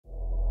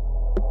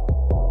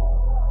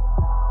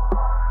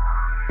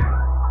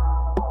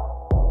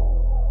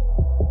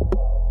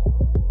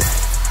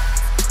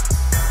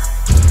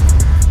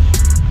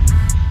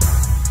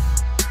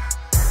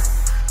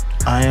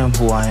I am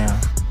who I am.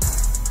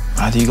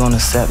 Either you're gonna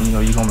accept me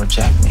or you're gonna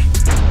reject me.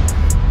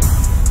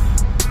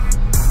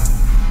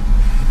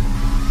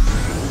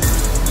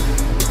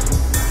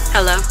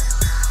 Hello?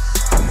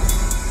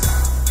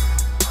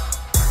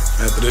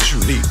 After this, you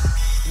leave.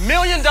 $1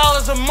 million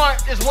a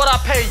month is what I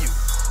pay you.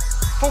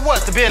 For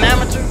what, to be an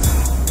amateur?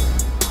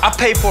 I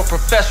pay for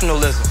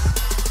professionalism.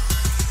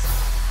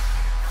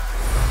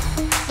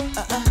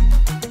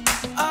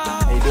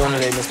 How you doing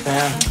today, Miss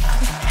Pam?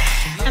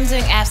 I'm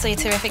doing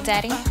absolutely terrific,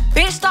 Daddy.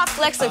 Bitch, stop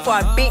flexing before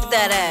I beat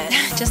that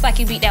ass. Just like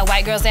you beat that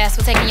white girl's ass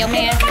for taking your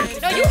man.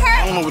 No, you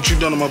hurt. I don't know what you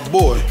done to my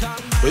boy,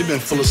 but he been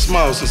full of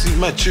smiles since he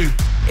met you.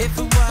 If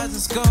it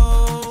wasn't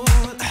school,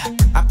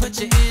 I put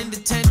you in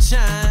detention.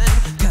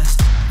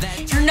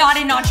 You're not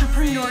an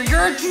entrepreneur,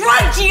 you're a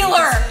drug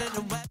dealer!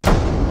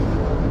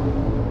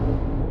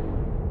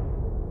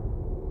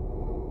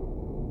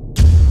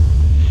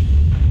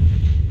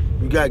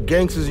 You got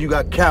gangsters, you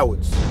got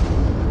cowards.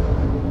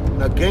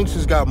 Now,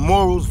 gangsters got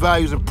morals,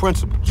 values, and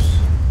principles.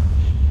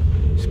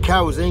 These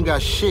cowards ain't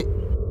got shit.